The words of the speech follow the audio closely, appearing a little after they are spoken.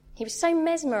He was so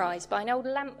mesmerised by an old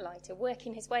lamplighter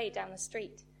working his way down the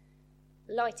street,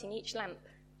 lighting each lamp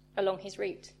along his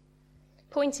route.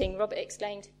 Pointing, Robert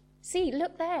exclaimed, "See,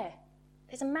 look there.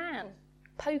 There's a man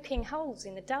poking holes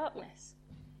in the darkness."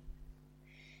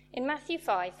 In Matthew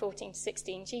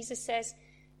 5:14-16, Jesus says,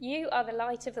 "You are the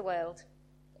light of the world.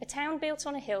 A town built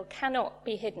on a hill cannot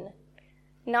be hidden.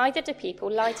 Neither do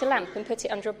people light a lamp and put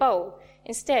it under a bowl.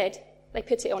 Instead, they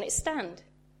put it on its stand,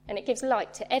 and it gives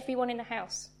light to everyone in the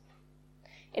house.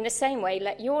 In the same way,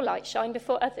 let your light shine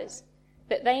before others,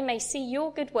 that they may see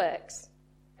your good works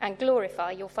and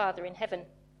glorify your Father in heaven."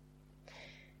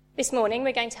 This morning,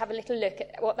 we're going to have a little look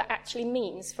at what that actually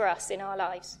means for us in our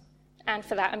lives. And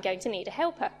for that, I'm going to need a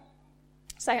helper.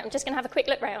 So I'm just going to have a quick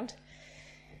look round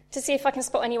to see if I can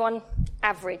spot anyone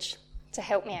average to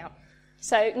help me out.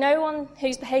 So no one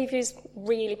whose behaviour is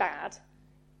really bad.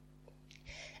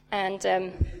 And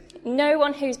no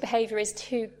one whose behaviour is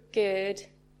too good.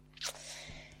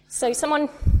 So someone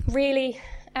really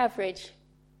average.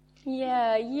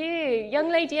 Yeah, you, young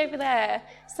lady over there,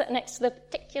 sat next to the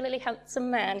particularly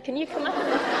handsome man. Can you come up?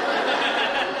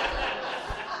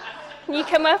 Can you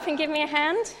come up and give me a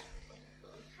hand?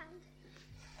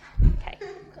 Okay,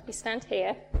 you stand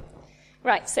here.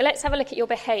 Right, so let's have a look at your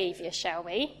behaviour, shall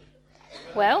we?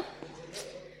 Well,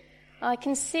 I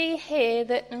can see here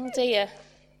that, oh dear,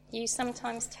 you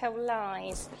sometimes tell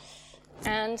lies.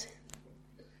 And,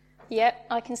 yep,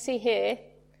 I can see here,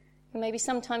 maybe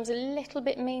sometimes a little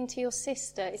bit mean to your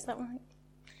sister. Is that right?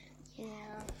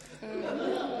 Yeah.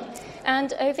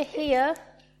 And over here,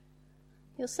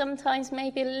 you're sometimes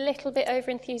maybe a little bit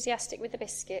over-enthusiastic with the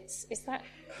biscuits. Is that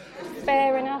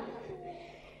fair enough?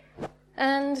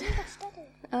 And,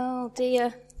 oh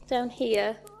dear, down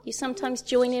here, you sometimes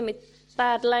join in with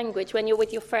bad language when you're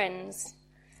with your friends.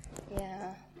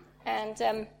 Yeah.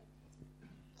 And,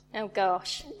 oh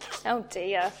gosh, oh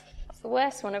dear, that's the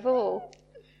worst one of all.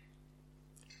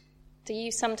 Do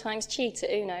you sometimes cheat at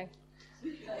Uno?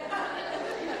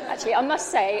 Actually, I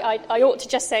must say, I ought to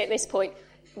just say at this point,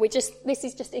 this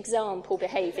is just example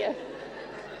behaviour,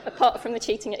 apart from the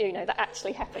cheating at Uno, that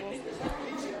actually happens.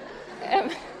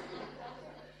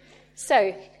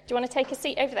 So, do you want to take a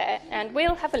seat over there? And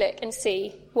we'll have a look and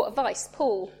see what advice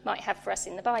Paul might have for us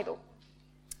in the Bible.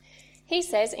 He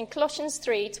says in Colossians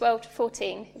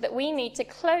 3:12-14 that we need to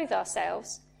clothe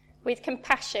ourselves with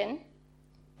compassion,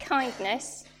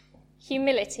 kindness,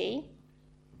 humility,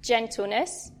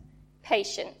 gentleness,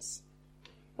 patience.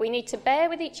 We need to bear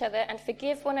with each other and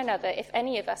forgive one another if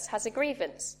any of us has a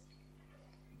grievance.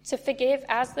 To forgive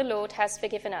as the Lord has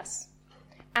forgiven us.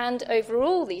 And over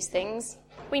all these things,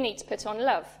 we need to put on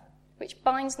love, which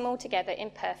binds them all together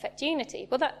in perfect unity.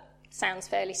 Well, that sounds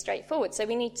fairly straightforward. So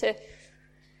we need to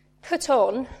put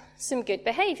on some good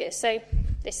behaviour. So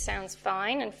this sounds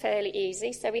fine and fairly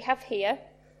easy. So we have here,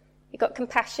 we've got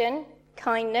compassion,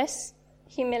 kindness,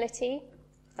 humility,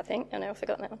 I've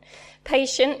forgotten that one.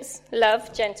 Patience,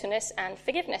 love, gentleness, and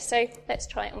forgiveness. So let's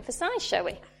try it on for size, shall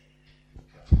we?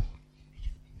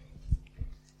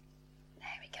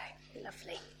 There we go.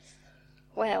 Lovely.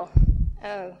 Well,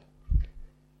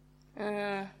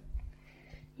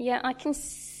 yeah, I can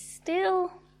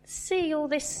still see all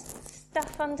this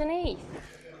stuff underneath.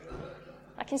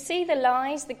 I can see the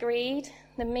lies, the greed,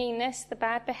 the meanness, the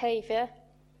bad behaviour.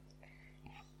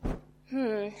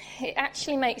 It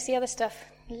actually makes the other stuff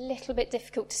a little bit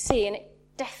difficult to see, and it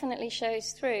definitely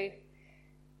shows through.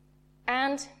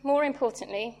 And more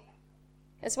importantly,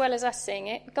 as well as us seeing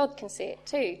it, God can see it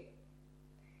too.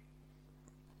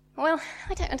 Well,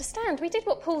 I don't understand. We did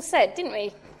what Paul said, didn't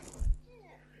we?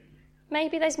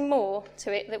 Maybe there's more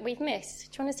to it that we've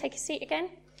missed. Do you want to take a seat again?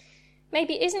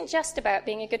 Maybe it isn't just about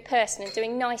being a good person and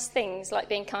doing nice things like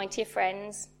being kind to your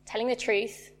friends, telling the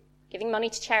truth, giving money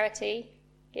to charity,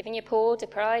 giving your poor,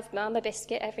 deprived mum a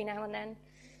biscuit every now and then,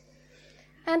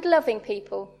 and loving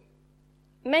people.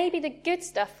 Maybe the good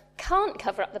stuff can't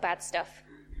cover up the bad stuff.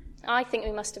 I think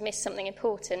we must have missed something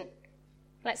important.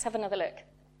 Let's have another look.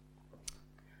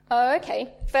 Oh,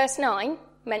 okay. Verse 9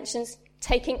 mentions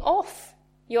taking off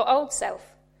your old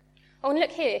self. Oh, and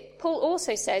look here. Paul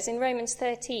also says in Romans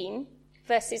 13,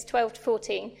 verses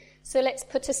 12-14, so let's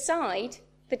put aside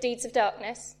the deeds of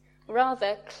darkness,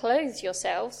 rather clothe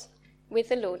yourselves with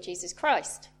the Lord Jesus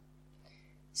Christ.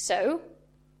 So,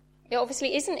 it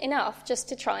obviously isn't enough just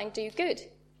to try and do good.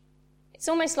 It's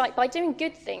almost like by doing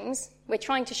good things, we're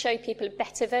trying to show people a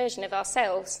better version of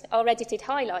ourselves, our edited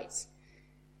highlights.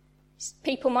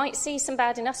 People might see some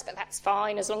bad in us, but that's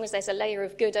fine as long as there's a layer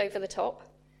of good over the top.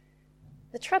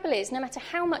 The trouble is, no matter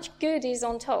how much good is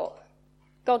on top,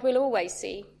 God will always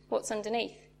see what's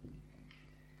underneath.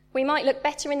 We might look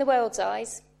better in the world's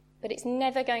eyes, but it's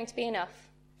never going to be enough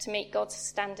to meet God's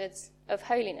standards of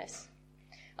holiness.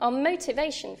 Our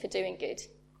motivation for doing good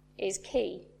is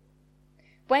key.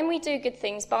 When we do good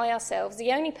things by ourselves,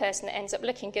 the only person that ends up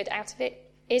looking good out of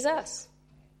it is us.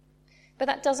 But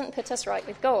that doesn't put us right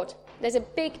with God. There's a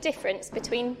big difference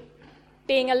between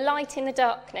being a light in the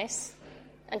darkness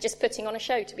and just putting on a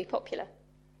show to be popular.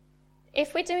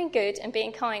 If we're doing good and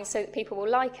being kind so that people will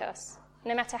like us,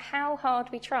 no matter how hard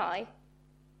we try,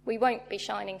 we won't be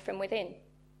shining from within.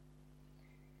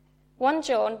 1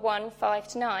 John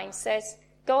 1:5-9 says,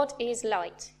 God is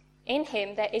light. In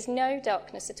him there is no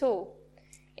darkness at all.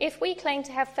 If we claim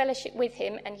to have fellowship with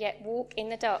him and yet walk in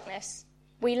the darkness,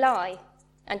 we lie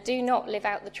and do not live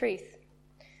out the truth.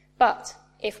 But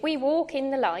if we walk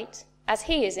in the light, as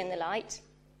he is in the light,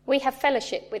 we have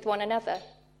fellowship with one another,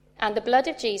 and the blood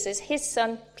of Jesus, his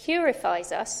Son,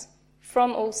 purifies us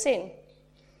from all sin.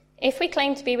 If we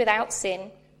claim to be without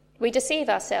sin, we deceive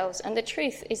ourselves, and the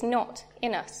truth is not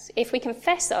in us. If we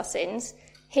confess our sins,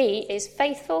 he is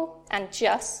faithful and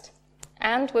just,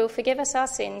 and will forgive us our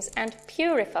sins and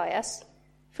purify us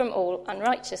from all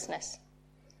unrighteousness.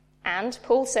 And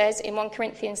Paul says in 1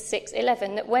 Corinthians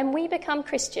 6:11 that when we become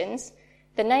Christians,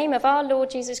 the name of our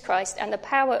Lord Jesus Christ and the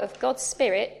power of God's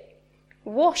Spirit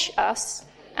wash us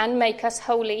and make us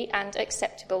holy and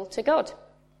acceptable to God.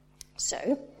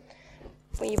 So,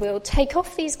 we will take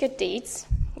off these good deeds.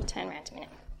 You turn around a minute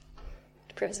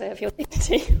to preserve your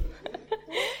dignity.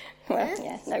 Well,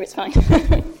 yeah, no, it's fine.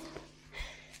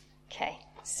 Okay,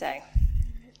 so,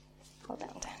 hold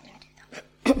that one down.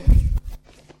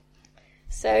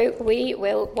 So, we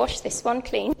will wash this one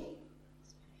clean.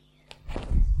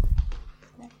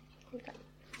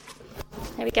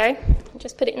 There we go.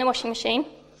 Just put it in the washing machine.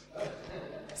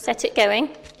 Set it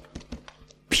going.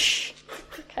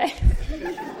 Okay.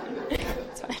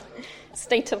 That's fine.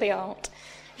 State of the art.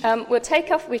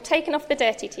 We've taken off the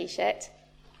dirty T-shirt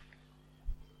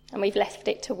and we've left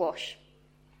it to wash.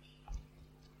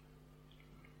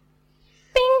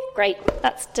 Bing! Great,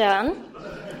 that's done.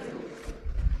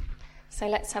 So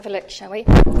let's have a look, shall we?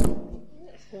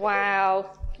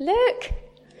 Wow, look!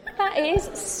 That is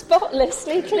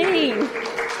spotlessly clean.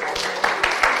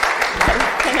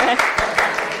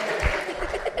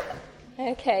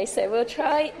 Okay, so we'll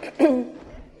try.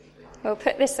 We'll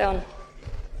put this on.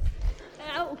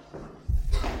 Ow.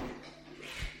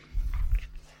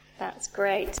 That's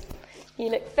great. You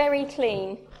look very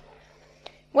clean.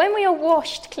 When we are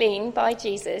washed clean by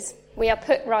Jesus, we are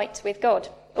put right with God.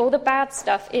 All the bad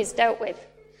stuff is dealt with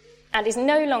and is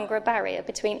no longer a barrier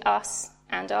between us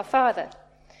and our Father.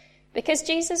 Because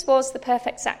Jesus was the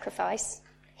perfect sacrifice,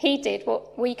 he did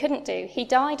what we couldn't do. He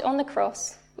died on the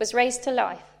cross, was raised to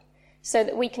life, so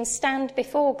that we can stand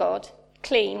before God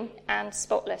clean and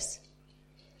spotless.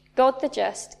 God the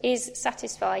just is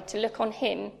satisfied to look on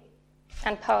him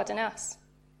and pardon us.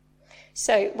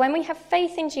 So when we have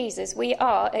faith in Jesus, we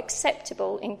are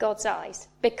acceptable in God's eyes.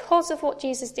 Because of what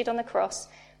Jesus did on the cross,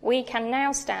 we can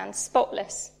now stand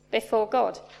spotless before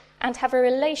God and have a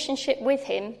relationship with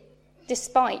him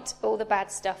despite all the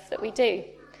bad stuff that we do.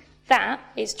 That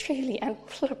is truly and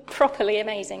properly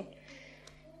amazing.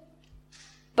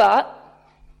 But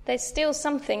there's still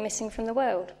something missing from the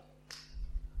world.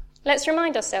 Let's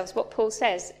remind ourselves what Paul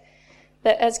says,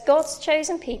 that as God's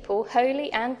chosen people,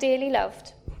 holy and dearly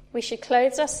loved, we should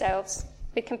clothe ourselves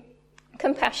with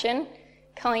compassion,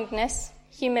 kindness,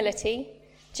 humility,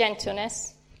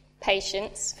 gentleness,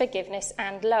 patience, forgiveness,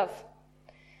 and love.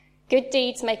 Good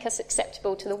deeds make us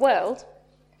acceptable to the world.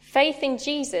 Faith in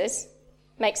Jesus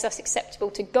makes us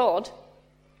acceptable to God.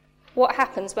 What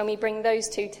happens when we bring those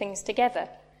two things together?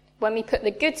 When we put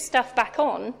the good stuff back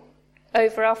on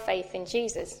over our faith in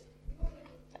Jesus.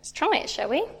 Let's try it, shall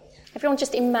we? Everyone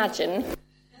just imagine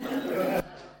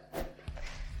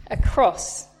a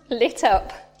cross lit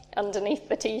up underneath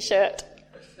the T-shirt,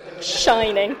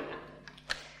 shining.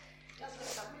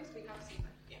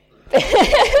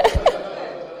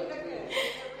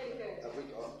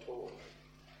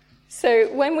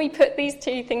 So when we put these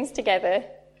two things together,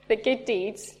 the good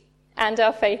deeds and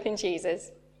our faith in Jesus,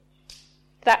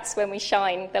 that's when we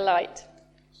shine the light.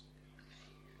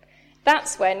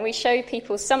 That's when we show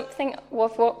people something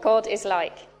of what God is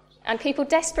like. And people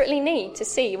desperately need to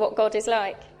see what God is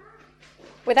like.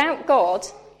 Without God,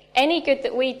 any good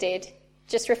that we did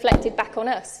just reflected back on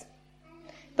us.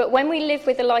 But when we live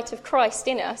with the light of Christ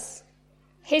in us,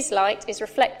 his light is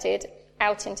reflected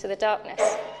out into the darkness.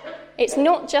 It's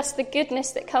not just the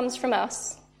goodness that comes from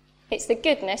us, it's the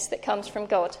goodness that comes from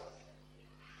God.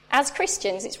 As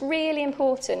Christians, it's really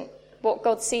important what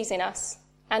God sees in us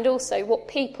and also what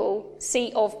people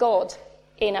see of God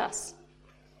in us.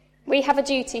 We have a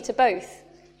duty to both.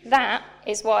 That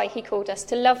is why he called us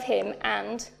to love him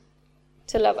and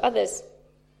to love others.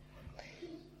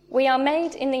 We are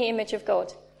made in the image of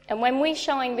God, and when we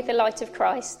shine with the light of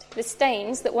Christ, the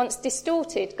stains that once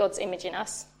distorted God's image in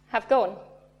us have gone,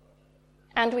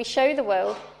 and we show the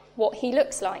world what he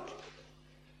looks like.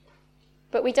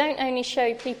 But we don't only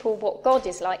show people what God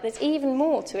is like, there's even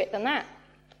more to it than that.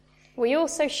 We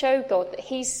also show God that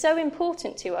he's so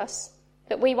important to us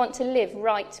that we want to live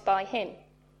right by him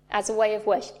as a way of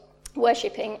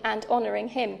worshipping and honouring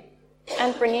him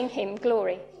and bringing him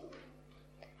glory.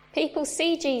 People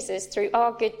see Jesus through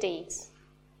our good deeds,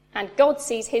 and God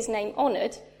sees his name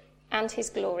honoured and his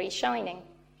glory shining.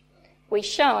 We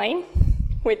shine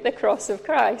with the cross of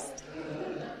Christ.